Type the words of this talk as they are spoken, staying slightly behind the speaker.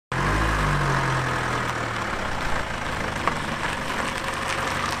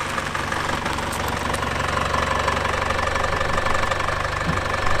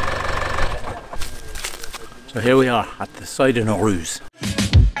So here we are at the Seuil de Naurouze.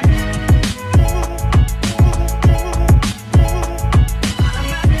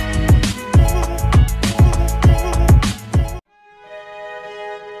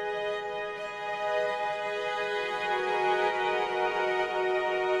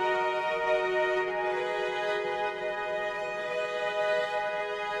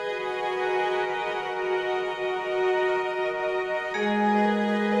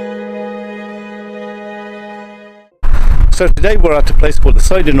 So today we're at a place called the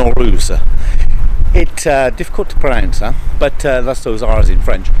Seuil de Naurouze. It's difficult to pronounce, but that's those R's in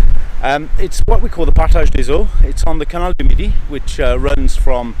French. It's what we call the partage des eaux. It's on the Canal du Midi, which runs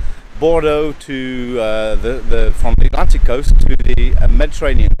from Bordeaux to from the Atlantic coast to the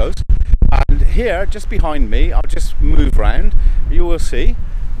Mediterranean coast. And here, just behind me, I'll just move round, you will see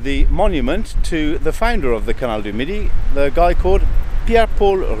the monument to the founder of the Canal du Midi, the guy called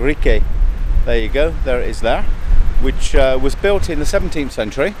Pierre-Paul Riquet. There you go, there it is there. Which was built in the 17th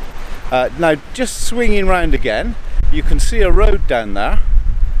century. Now just swinging round again, you can see a road down there,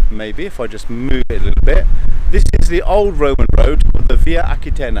 maybe if I just move it a little bit. This is the old Roman road called the Via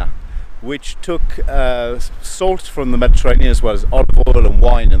Aquitana, which took salt from the Mediterranean as well as olive oil and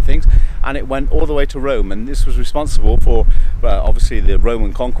wine and things, and it went all the way to Rome, and this was responsible for obviously the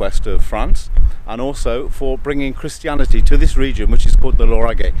Roman conquest of France, and also for bringing Christianity to this region, which is called the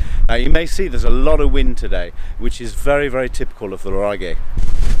Lauragais. Now you may see there's a lot of wind today, which is very, very typical of the Lauragais.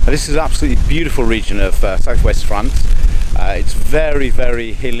 This is an absolutely beautiful region of southwest France. It's very,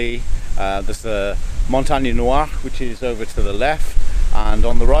 very hilly. There's the Montagne Noire, which is over to the left, and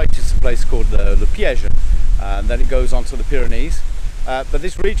on the right is a place called the Piège, and then it goes on to the Pyrenees. But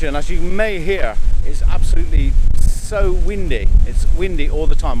this region, as you may hear, is absolutely so windy. It's windy all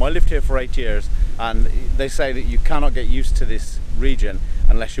the time. I lived here for 8 years, and they say that you cannot get used to this region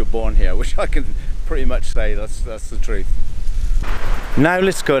unless you're born here, which I can pretty much say that's the truth. Now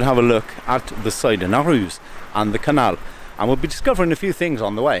let's go and have a look at the Seuil de Naurouze and the canal, and we'll be discovering a few things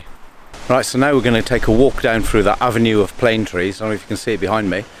on the way. Right, so now we're going to take a walk down through that avenue of plane trees. I don't know if you can see it behind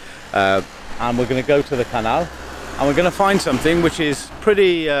me, and we're going to go to the canal, and we're going to find something which is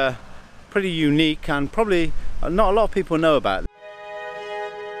pretty unique and probably not a lot of people know about.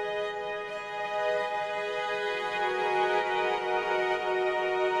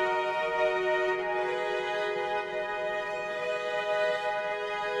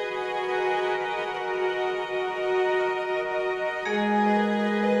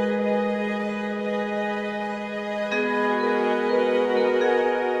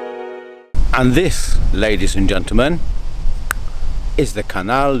 And this, ladies and gentlemen, is the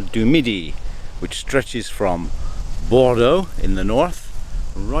Canal du Midi, which stretches from Bordeaux in the north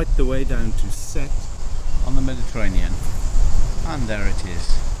right the way down to set on the Mediterranean. And there it is.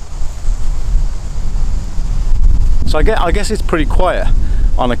 So I guess it's pretty quiet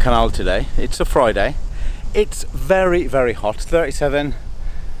on the canal today. It's a Friday. It's very, very hot, 37,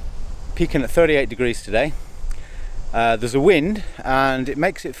 peaking at 38 degrees today. There's a wind, and it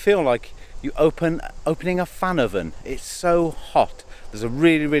makes it feel like you opening a fan oven. It's so hot. There's a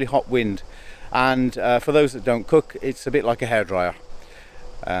really, really hot wind, and for those that don't cook, it's a bit like a hairdryer.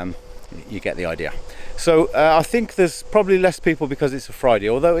 You get the idea. So I think there's probably less people because it's a Friday,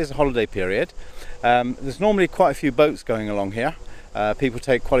 although it's a holiday period. There's normally quite a few boats going along here. People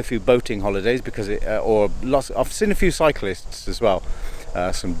take quite a few boating holidays because I've seen a few cyclists as well,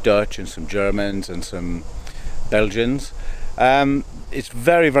 some Dutch and some Germans and some Belgians. It's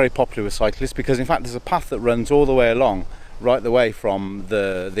very, very popular with cyclists because in fact there's a path that runs all the way along, right the way from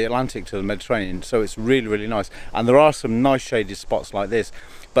the Atlantic to the Mediterranean, so it's really, really nice. And there are some nice shaded spots like this,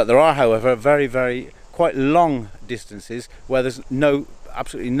 but there are, however, very, very quite long distances where there's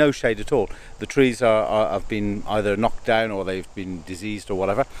absolutely no shade at all. The trees have been either knocked down or they've been diseased or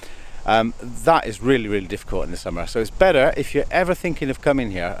whatever. That is really, really difficult in the summer, so it's better if you're ever thinking of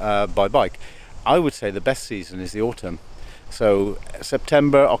coming here by bike. I would say the best season is the autumn. So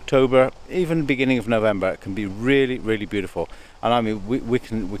September, October, even the beginning of November, it can be really, really beautiful. And I mean, we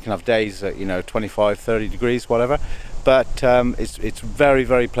can have days at 25, 30 degrees, whatever. But it's very,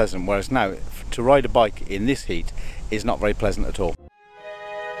 very pleasant. Whereas now, to ride a bike in this heat is not very pleasant at all.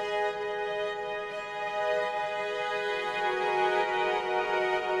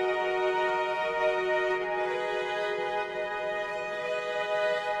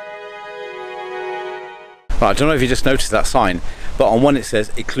 Right, I don't know if you just noticed that sign, but on one it says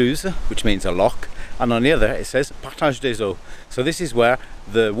écluse, which means a lock, and on the other it says partage des eaux. So this is where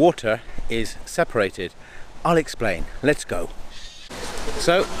the water is separated. I'll explain. Let's go.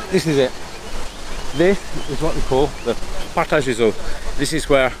 So this is it. This is what we call the partage des eaux. This is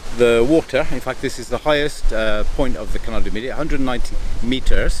where the water, in fact this is the highest point of the Canal du Midi, 190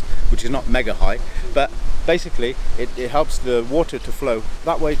 meters, which is not mega high, but basically it helps the water to flow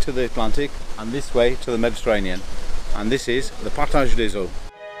that way to the Atlantic and this way to the Mediterranean. And this is the partage des eaux.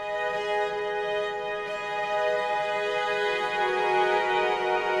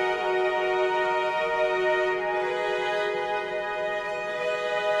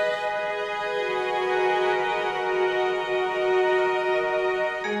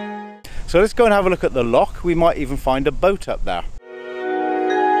 So let's go and have a look at the lock. We might even find a boat up there.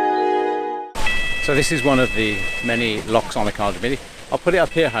 So this is one of the many locks on the Canal du Midi. I'll put it up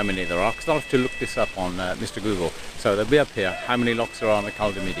here how many there are, because I'll have to look this up on Mr. Google. So they'll be up here, how many locks there are on the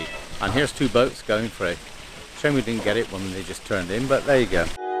Canal du Midi. And here's two boats going for it. Shame we didn't get it when they just turned in, but there you go.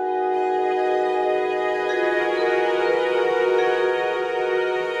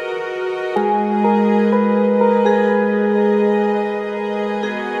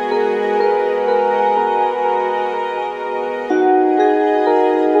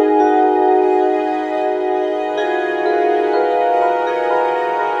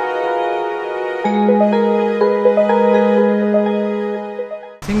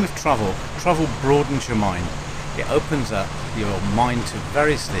 Travel broadens your mind. It opens up your mind to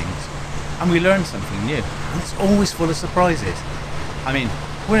various things and we learn something new. And it's always full of surprises. I mean,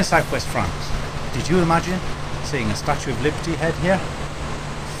 we're in southwest France. Did you imagine seeing a Statue of Liberty head here?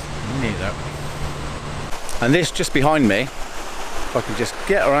 Me neither. And this just behind me, if I can just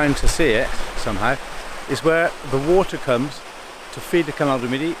get around to see it somehow, is where the water comes to feed the Canal du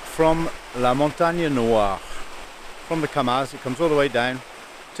Midi from La Montagne Noire. From the Camas, it comes all the way down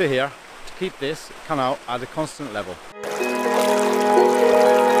to here to keep this canal at a constant level.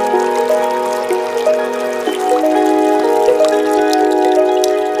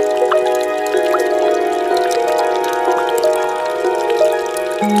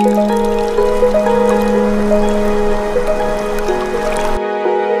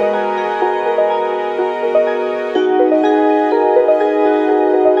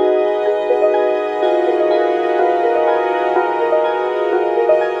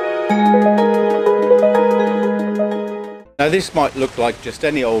 Now this might look like just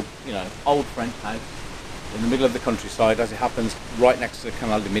any old, old French house in the middle of the countryside, as it happens right next to the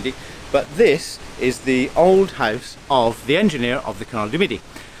Canal du Midi, but this is the old house of the engineer of the Canal du Midi.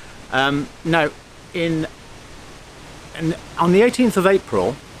 Now, on the 18th of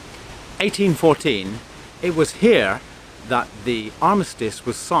April 1814, it was here that the armistice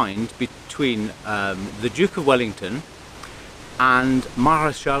was signed between the Duke of Wellington and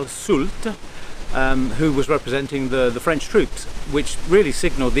Maréchal Soult, who was representing the French troops, which really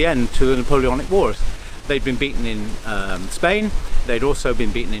signalled the end to the Napoleonic Wars. They'd been beaten in Spain, they'd also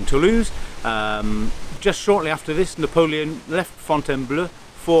been beaten in Toulouse. Just shortly after this, Napoleon left Fontainebleau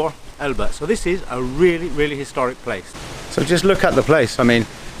for Elba. So this is a really, really historic place. So just look at the place. I mean,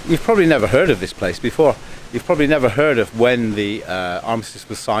 you've probably never heard of this place before. You've probably never heard of when the armistice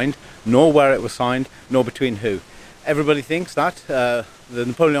was signed, nor where it was signed, nor between who. Everybody thinks that the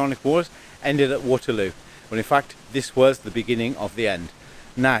Napoleonic Wars ended at Waterloo, when in fact this was the beginning of the end.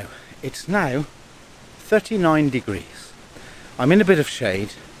 Now, it's now 39 degrees. I'm in a bit of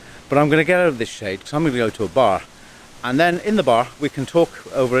shade, but I'm going to get out of this shade because I'm going to go to a bar, and then in the bar we can talk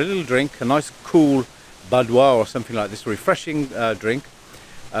over a little drink, a nice cool Badois or something like this, a refreshing drink.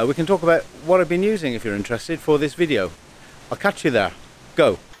 We can talk about what I've been using if you're interested for this video. I'll catch you there.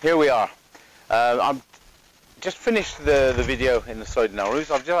 Go. Here we are. I'm just finished the video in the Seuil de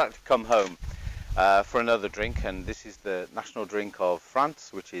Naurouze. I've just had to come home for another drink, and this is the national drink of France,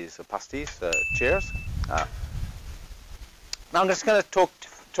 which is a pastis. Cheers. Now I'm just going to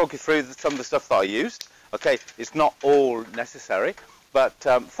talk you through some of the stuff that I used. Okay, it's not all necessary, but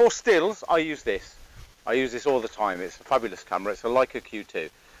for stills I use this. I use this all the time. It's a fabulous camera. It's a Leica Q2.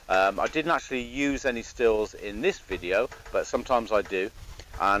 I didn't actually use any stills in this video, but sometimes I do.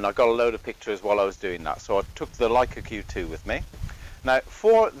 And I got a load of pictures while I was doing that, so I took the Leica Q2 with me. Now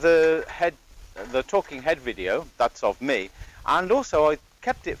for the talking head video, that's of me, and also I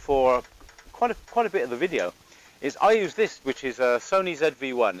kept it for quite a bit of the video, is I use this, which is a Sony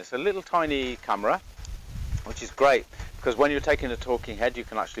ZV-1. It's a little tiny camera, which is great because when you're taking a talking head you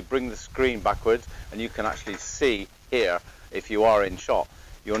can actually bring the screen backwards and you can actually see here if you are in shot.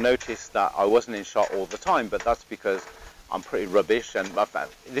 You'll notice that I wasn't in shot all the time, but that's because I'm pretty rubbish, and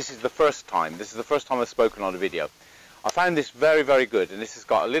this is the first time I've spoken on a video. I found this very, very good, and this has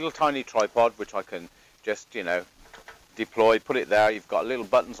got a little tiny tripod which I can just, deploy, put it there. You've got little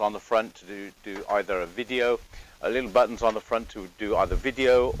buttons on the front to do either a video little buttons on the front to do either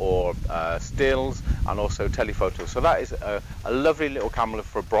video or stills, and also telephoto. So that is a lovely little camera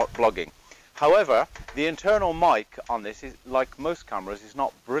for blogging. However, the internal mic on this is, like most cameras, is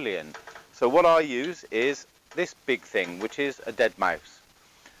not brilliant. So what I use is this big thing, which is a dead mouse.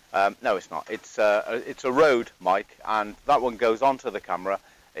 No, it's not. It's a Rode mic, and that one goes onto the camera.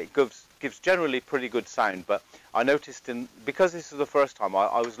 It gives generally pretty good sound, but I noticed, because this is the first time,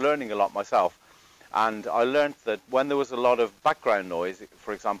 I was learning a lot myself, and I learned that when there was a lot of background noise,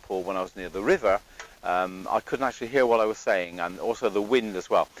 for example when I was near the river, I couldn't actually hear what I was saying, and also the wind as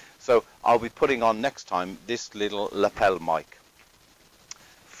well. So I'll be putting on next time this little lapel mic.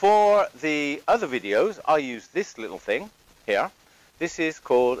 For the other videos, I use this little thing here. This is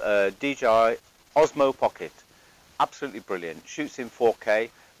called a DJI Osmo Pocket. Absolutely brilliant. Shoots in 4K,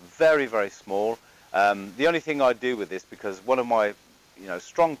 very, very small. The only thing I do with this, because one of my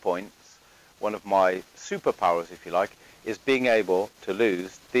strong points, one of my superpowers if you like, is being able to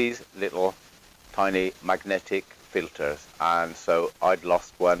lose these little tiny magnetic filters. And so I'd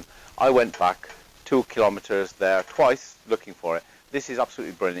lost one. I went back 2 kilometers there twice looking for it. This is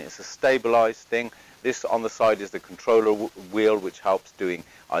absolutely brilliant. It's a stabilized thing. This on the side is the controller wheel, which helps doing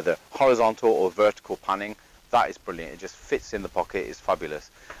either horizontal or vertical panning. That is brilliant. It just fits in the pocket. It's fabulous.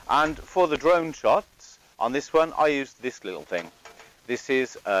 And for the drone shots on this one, I used this little thing. This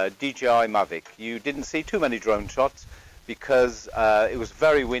is a DJI Mavic. You didn't see too many drone shots because it was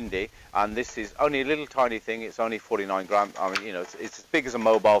very windy, and this is only a little tiny thing. It's only 49 grams. I mean, it's as big as a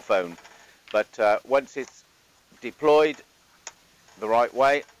mobile phone, but once it's deployed the right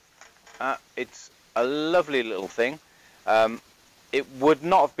way, it's a lovely little thing. It would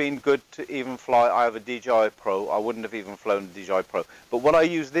not have been good to even fly. I have a DJI Pro. I wouldn't have even flown the DJI Pro. But what I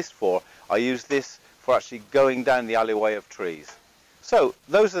use this for, I use this for actually going down the alleyway of trees. So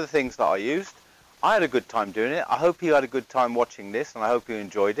those are the things that I used. I had a good time doing it. I hope you had a good time watching this, and I hope you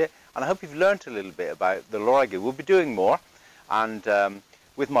enjoyed it, and I hope you've learned a little bit about the Lorigi. We'll be doing more, and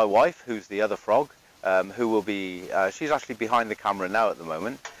with my wife, who's the other frog, who will be, she's actually behind the camera now at the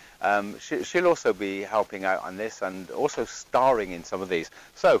moment. She'll also be helping out on this and also starring in some of these.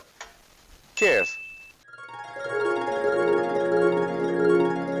 So, cheers.